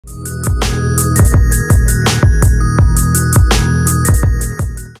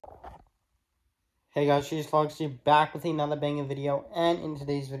Hey guys, she's Foxy back with another banging video, and in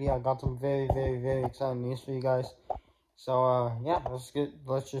today's video I got some very exciting news for you guys. So yeah,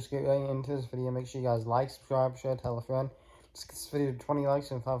 let's just get right into this video. Make sure you guys like, subscribe, share, tell a friend. Let's get this video to 20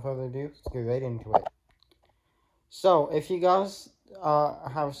 likes, and without further ado, let's get right into it. So if you guys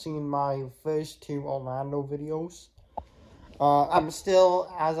have seen my first two Orlando videos, I'm still,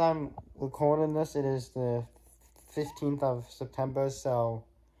 as I'm recording this, it is the 15th of September, so.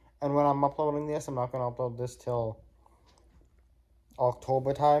 And when I'm uploading this, I'm not going to upload this till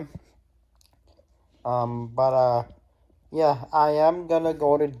October time. Yeah, I am going to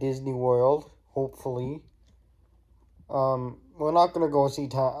go to Disney World, hopefully. We're not going to go see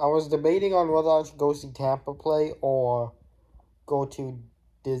Tampa. I was debating on whether I should go see Tampa play or go to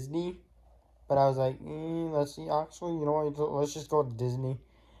Disney. But I was like, let's see. Actually, you know what? Let's just go to Disney.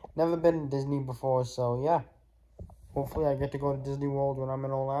 Never been to Disney before, so yeah. Hopefully I get to go to Disney World when I'm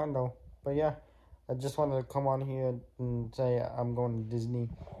in Orlando. But yeah, I just wanted to come on here and say I'm going to Disney.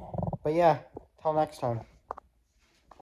 But yeah, till next time.